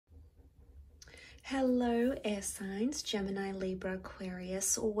Hello air signs, Gemini, Libra,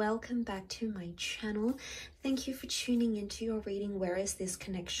 Aquarius. Welcome back to my channel. Thank you for tuning into your reading. Where is this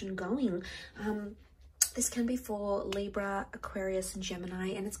connection going? This can be for Libra, Aquarius, and Gemini,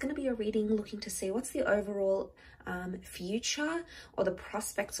 and it's going to be a reading looking to see what's the overall future or the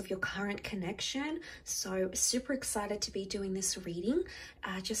prospects of your current connection. So super excited to be doing this reading.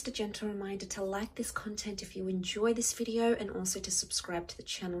 Just a gentle reminder to like this content if you enjoy this video, and also to subscribe to the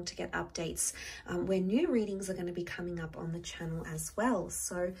channel to get updates where new readings are going to be coming up on the channel as well.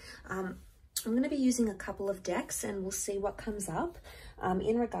 So I'm going to be using a couple of decks and we'll see what comes up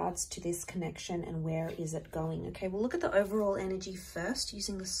in regards to this connection and where is it going. Okay, we'll look at the overall energy first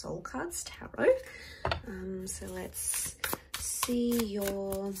using the Soul Cards Tarot. So let's see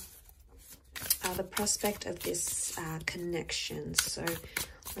the prospect of this connection. So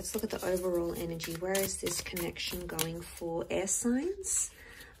let's look at the overall energy. Where is this connection going for air signs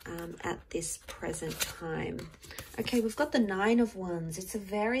at this present time? Okay, we've got the Nine of Wands. It's a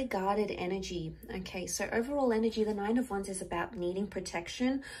very guarded energy. Okay, so overall energy, the Nine of Wands is about needing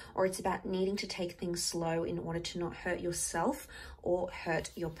protection, or it's about needing to take things slow in order to not hurt yourself or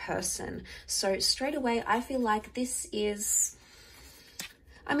hurt your person. So straight away, I feel like this is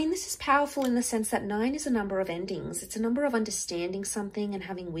powerful in the sense that 9 is a number of endings. It's a number of understanding something and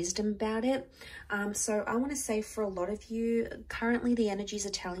having wisdom about it. So I want to say for a lot of you, currently the energies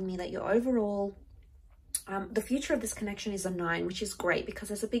are telling me that your overall, the future of this connection is a 9, which is great because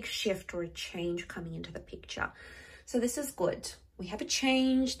there's a big shift or a change coming into the picture. So this is good. We have a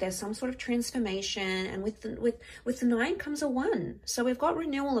change, there's some sort of transformation, and with the 9 comes a 1. So we've got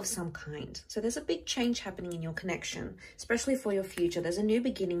renewal of some kind. So there's a big change happening in your connection, especially for your future. There's a new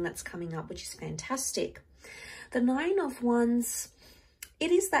beginning that's coming up, which is fantastic. The 9 of Wands, it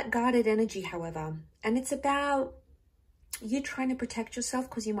is that guarded energy, however, and it's about you trying to protect yourself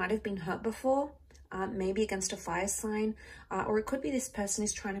because you might have been hurt before, maybe against a fire sign, or it could be this person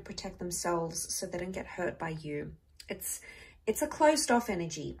is trying to protect themselves so they don't get hurt by you. It's a closed off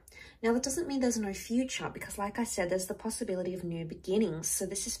energy. Now, that doesn't mean there's no future, because like I said, there's the possibility of new beginnings. So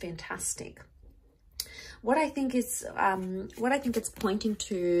this is fantastic. What I think it's pointing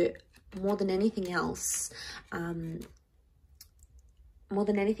to more than anything else, air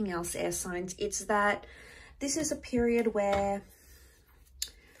signs, it's that this is a period where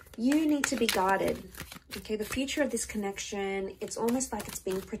you need to be guarded. Okay, the future of this connection, it's almost like it's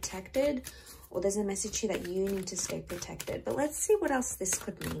being protected, or there's a message here that you need to stay protected. But let's see what else this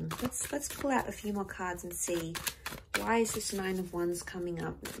could mean. Let's pull out a few more cards and see, why is this 9 of Wands coming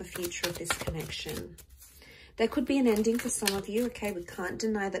up, the future of this connection? There could be an ending for some of you. Okay, we can't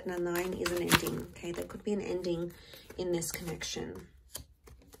deny that the 9 is an ending. Okay, there could be an ending in this connection.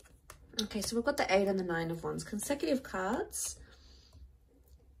 Okay, so we've got the 8 and the 9 of Wands, consecutive cards.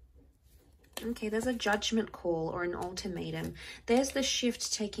 Okay, there's a judgment call or an ultimatum. There's the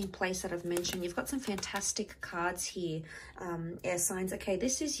shift taking place that I've mentioned. You've got some fantastic cards here, air signs. Okay,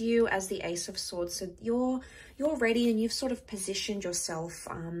 this is you as the Ace of Swords. So you're ready, and you've sort of positioned yourself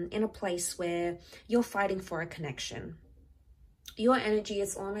in a place where you're fighting for a connection. Your energy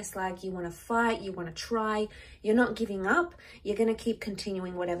is almost like you want to fight, you want to try, you're not giving up, you're going to keep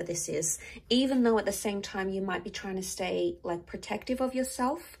continuing whatever this is, even though at the same time you might be trying to stay like protective of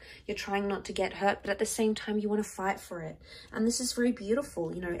yourself, you're trying not to get hurt, but at the same time you want to fight for it. And this is very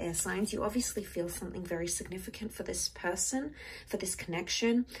beautiful, you know, air signs. You obviously feel something very significant for this person, for this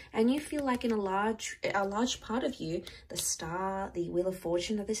connection, and you feel like in a large part of you, the star, the Wheel of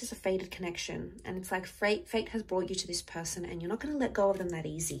Fortune, that this is a fated connection, and it's like fate has brought you to this person, and you're not going to let go of them that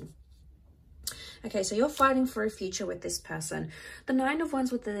easy. Okay, so you're fighting for a future with this person. The 9 of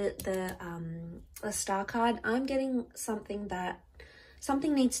Wands with the star card, I'm getting something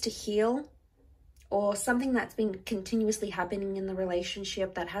needs to heal, or something that's been continuously happening in the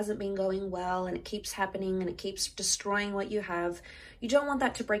relationship that hasn't been going well, and it keeps happening and it keeps destroying what you have. You don't want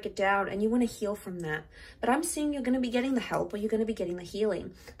that to break it down, and you want to heal from that. But I'm seeing you're going to be getting the help, or you're going to be getting the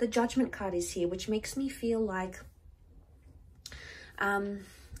healing. The Judgment card is here, which makes me feel like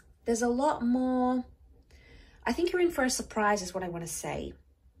there's a lot more. I think you're in for a surprise is what I want to say.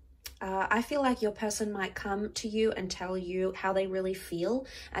 I feel like your person might come to you and tell you how they really feel,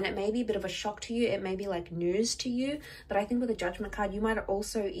 and it may be a bit of a shock to you. It may be like news to you, but I think with the Judgment card, you might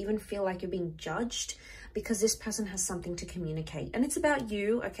also even feel like you're being judged because this person has something to communicate, and it's about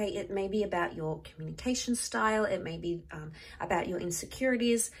you. Okay, it may be about your communication style, it may be about your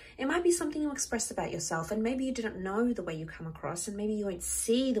insecurities, it might be something you express about yourself, and maybe you didn't know the way you come across, and maybe you won't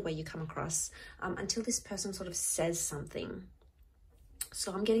see the way you come across until this person sort of says something.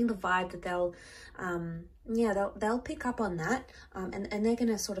 So I'm getting the vibe that they'll, yeah, they'll pick up on that, and they're going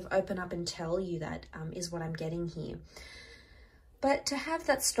to sort of open up and tell you that, is what I'm getting here. But to have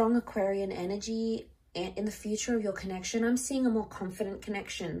that strong Aquarian energy in the future of your connection, I'm seeing a more confident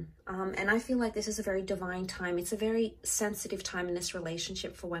connection. And I feel like this is a very divine time. It's a very sensitive time in this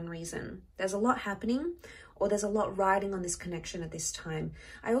relationship for one reason. There's a lot happening, or there's a lot riding on this connection at this time.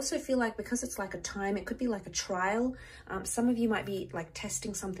 I also feel like because it's like a time, it could be like a trial. Some of you might be like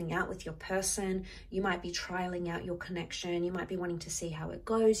testing something out with your person. You might be trialing out your connection. You might be wanting to see how it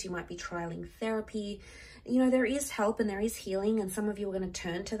goes. You might be trialing therapy. You know, there is help and there is healing, and some of you are going to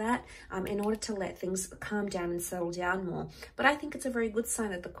turn to that in order to let things calm down and settle down more. But I think it's a very good sign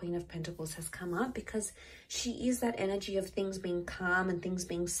that the Queen of Pentacles has come up, because she is that energy of things being calm and things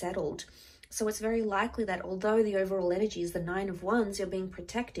being settled. So it's very likely that although the overall energy is the Nine of Wands, you're being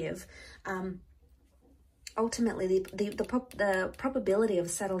protective, ultimately the probability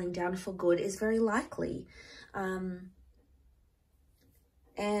of settling down for good is very likely.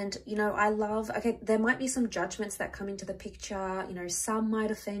 And, you know, I love, okay, there might be some judgments that come into the picture. You know, some might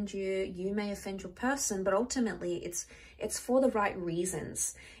offend you, you may offend your person, but ultimately it's for the right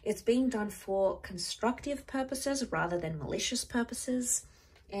reasons. It's being done for constructive purposes rather than malicious purposes.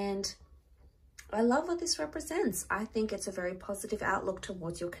 And I love what this represents. I think it's a very positive outlook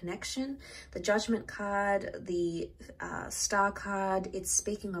towards your connection. The Judgment card, the Star card, it's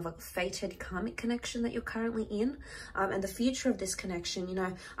speaking of a fated karmic connection that you're currently in, and the future of this connection. You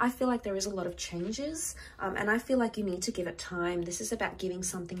know, I feel like there is a lot of changes, and I feel like you need to give it time. This is about giving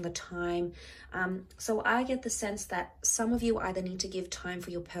something the time. So I get the sense that some of you either need to give time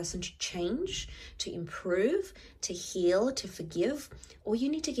for your person to change, to improve, to heal, to forgive, or you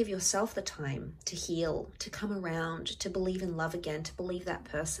need to give yourself the time to heal, to come around, to believe in love again, to believe that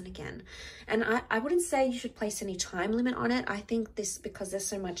person again. And I wouldn't say you should place any time limit on it. I think this, because there's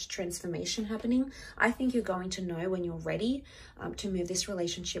so much transformation happening, I think you're going to know when you're ready to move this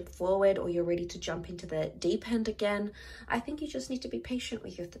relationship forward, or you're ready to jump into the deep end again. I think you just need to be patient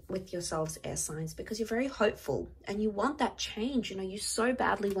with yourselves, air signs, because you're very hopeful and you want that change. You know, you so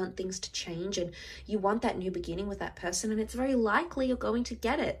badly want things to change, and you want that new beginning with that person, and it's very likely you're going to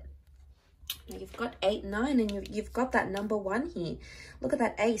get it. Now you've got 8, 9, and you've got that number 1 here. Look at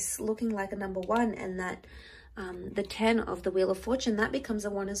that ace looking like a number 1, and that the 10 of the Wheel of Fortune, that becomes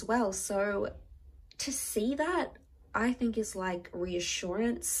a 1 as well. So to see that, I think is like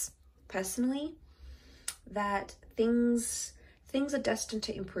reassurance personally that things are destined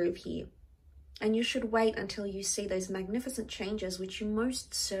to improve here. And you should wait until you see those magnificent changes, which you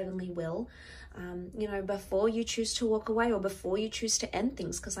most certainly will, you know, before you choose to walk away, or before you choose to end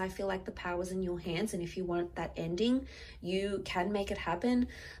things, because I feel like the power's in your hands, and if you want that ending, you can make it happen.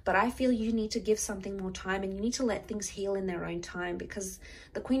 But I feel you need to give something more time, and you need to let things heal in their own time, because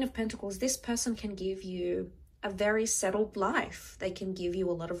the Queen of Pentacles, this person can give you a very settled life. They can give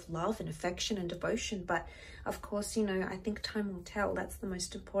you a lot of love and affection and devotion, but of course, you know, I think time will tell. That's the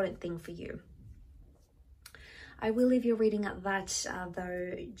most important thing for you. I will leave your reading at that,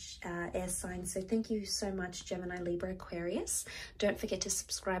 though, air signs. So thank you so much, Gemini, Libra, Aquarius. Don't forget to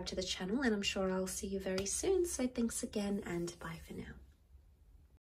subscribe to the channel, and I'm sure I'll see you very soon. So thanks again, and bye for now.